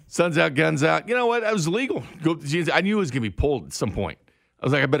some. Sun's out, guns out. You know what? I was legal. Go up to GNC. I knew it was going to be pulled at some point. I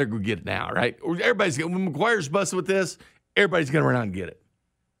was like, I better go get it now, right? Or everybody's going to, when McGuire's busted with this, everybody's going to run out and get it.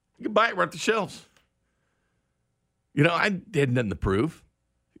 You can buy it right off the shelves. I had nothing to prove,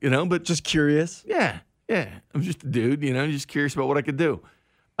 but. Just curious. Yeah. I'm just a dude, just curious about what I could do.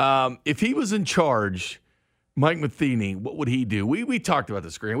 If he was in charge, Mike Matheny, what would he do? We talked about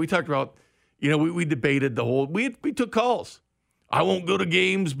this, Grant. We talked about, we debated the whole, we took calls. I won't go to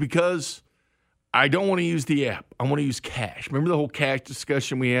games because I don't want to use the app. I want to use cash. Remember the whole cash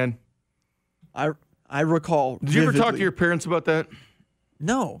discussion we had? I recall. Did you ever talk to your parents about that?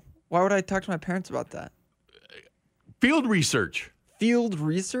 No. Why would I talk to my parents about that? Field research. Field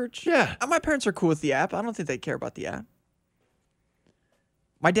research? Yeah. My parents are cool with the app. I don't think they care about the app.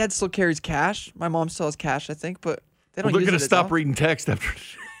 My dad still carries cash. My mom still has cash, I think, but they don't use it. They're going to stop reading text after.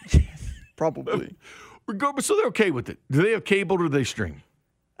 Probably. So they're okay with it. Do they have cable or do they stream?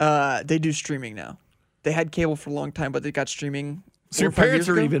 They do streaming now. They had cable for a long time, but they got streaming. So your parents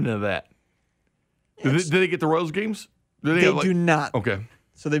are even into that. Do they get the Royals games? They do not. Okay.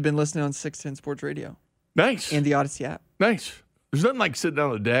 So they've been listening on 610 Sports Radio. Nice. And the Odyssey app. Nice. There's nothing like sitting down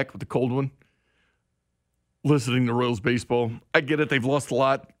on the deck with the cold one, listening to Royals baseball. I get it. They've lost a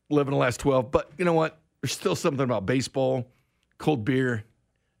lot, 11 of the last 12. But you know what? There's still something about baseball, cold beer,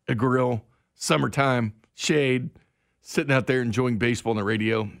 a grill, summertime, shade, sitting out there enjoying baseball on the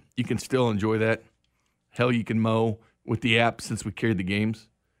radio. You can still enjoy that. Hell, you can mow with the app since we carried the games.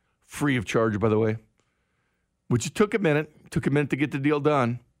 Free of charge, by the way. Which it took a minute. Took a minute to get the deal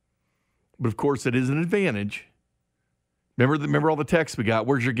done. But, of course, it is an advantage. Remember all the texts we got?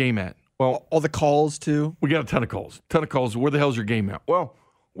 Where's your game at? Well, all the calls, too. We got a ton of calls. Where the hell's your game at? Well,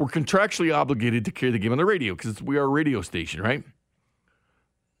 we're contractually obligated to carry the game on the radio because we are a radio station, right?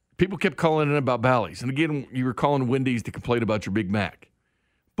 People kept calling in about Bally's. And, again, you were calling Wendy's to complain about your Big Mac.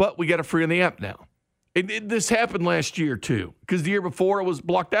 But we got it free on the app now. This happened last year, too, because the year before it was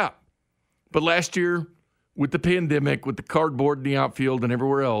blocked out. But last year, with the pandemic, with the cardboard in the outfield and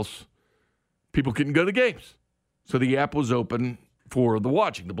everywhere else, people couldn't go to games. So the app was open for the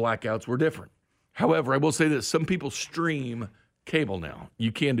watching. The blackouts were different. However, I will say this. Some people stream cable now.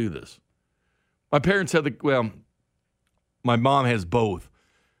 You can do this. My parents had my mom has both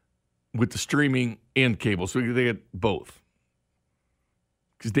with the streaming and cable. So they get both.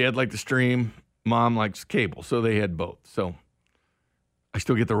 Because Dad liked to stream, Mom likes cable. So they had both. So I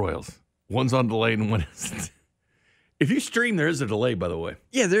still get the Royals. One's on delay and one isn't. If you stream, there is a delay, by the way.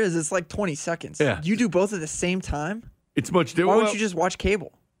 Yeah, there is. It's like 20 seconds. Yeah. You do both at the same time? It's much different. Why don't you just watch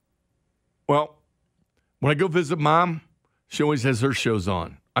cable? Well, when I go visit Mom, she always has her shows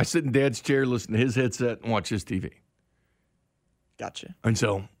on. I sit in Dad's chair, listen to his headset, and watch his TV. Gotcha. And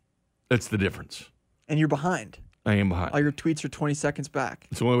so that's the difference. And you're behind. I am behind. All your tweets are 20 seconds back.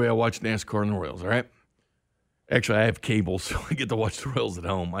 It's the only way I watch NASCAR and the Royals, all right? Actually, I have cable, so I get to watch the Royals at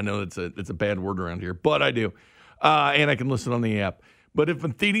home. I know it's a bad word around here, but I do. And I can listen on the app. But if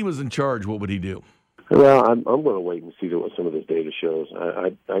Matheny was in charge, what would he do? Well, I'm going to wait and see what some of this data shows.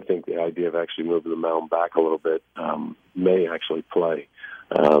 I think the idea of actually moving the mound back a little bit may actually play.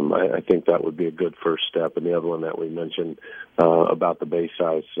 I think that would be a good first step. And the other one that we mentioned about the base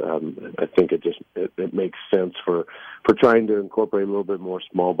size, I think it makes sense for trying to incorporate a little bit more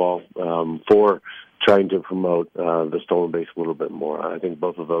small ball for trying to promote the stolen base a little bit more. I think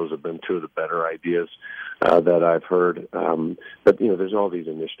both of those have been two of the better ideas that I've heard. But, there's all these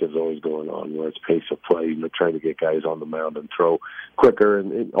initiatives always going on where it's pace of play, trying to get guys on the mound and throw quicker.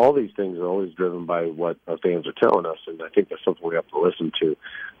 And all these things are always driven by what our fans are telling us, and I think that's something we have to listen to.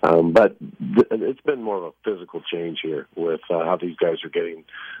 But it's been more of a physical change here with how these guys are getting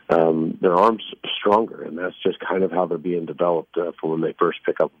their arms stronger, and that's just kind of how they're being developed from when they first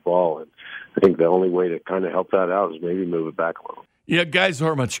pick up the ball. And I think the only way to kind of help that out is maybe move it back a little. Yeah, guys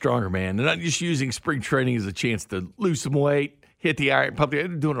are much stronger, man. They're not just using spring training as a chance to lose some weight, hit the iron, pump the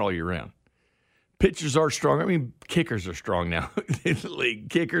iron. They're doing it all year round. Pitchers are strong. I mean, kickers are strong now.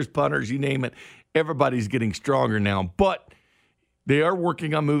 Kickers, punters, you name it. Everybody's getting stronger now. But they are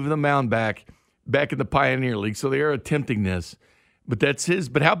working on moving the mound back back in the Pioneer League, so they are attempting this. But that's his.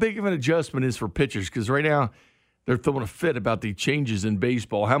 But how big of an adjustment is for pitchers? Because right now they're throwing a fit about the changes in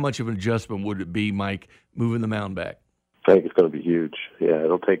baseball. How much of an adjustment would it be, Mike, moving the mound back? I think it's going to be huge. Yeah,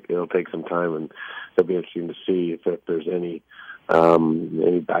 it'll take some time, and it'll be interesting to see if there's any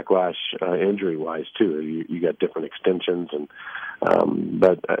backlash injury wise too. You got different extensions, and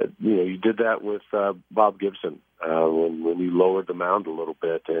but you did that with Bob Gibson when you lowered the mound a little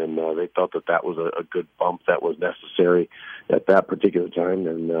bit, and they thought that was a good bump that was necessary at that particular time,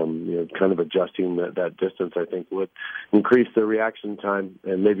 and kind of adjusting that distance, I think, would increase the reaction time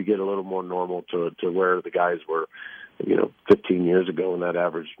and maybe get a little more normal to where the guys were 15 years ago, when that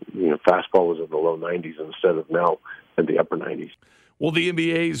average fastball was in the low 90s instead of now in the upper 90s. Well, the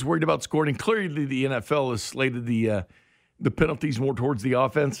NBA is worried about scoring. Clearly, the NFL has slated the penalties more towards the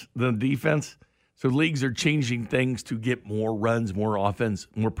offense than the defense. So leagues are changing things to get more runs, more offense,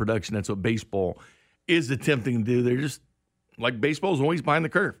 more production. That's what baseball is attempting to do. They're just, like, baseball is always behind the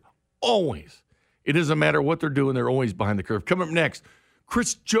curve. Always. It doesn't matter what they're doing. They're always behind the curve. Coming up next,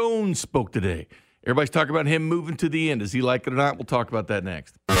 Chris Jones spoke today. Everybody's talking about him moving to the end. Does he like it or not? We'll talk about that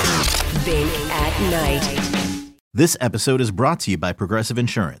next. Bink at night. This episode is brought to you by Progressive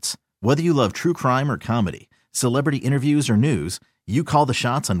Insurance. Whether you love true crime or comedy, celebrity interviews or news, you call the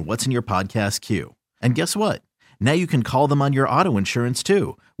shots on what's in your podcast queue. And guess what? Now you can call them on your auto insurance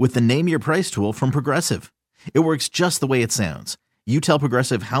too, with the Name Your Price tool from Progressive. It works just the way it sounds. You tell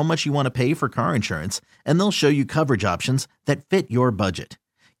Progressive how much you want to pay for car insurance, and they'll show you coverage options that fit your budget.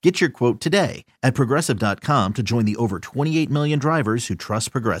 Get your quote today at Progressive.com to join the over 28 million drivers who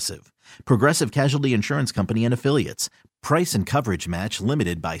trust Progressive. Progressive Casualty Insurance Company and Affiliates. Price and coverage match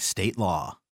limited by state law.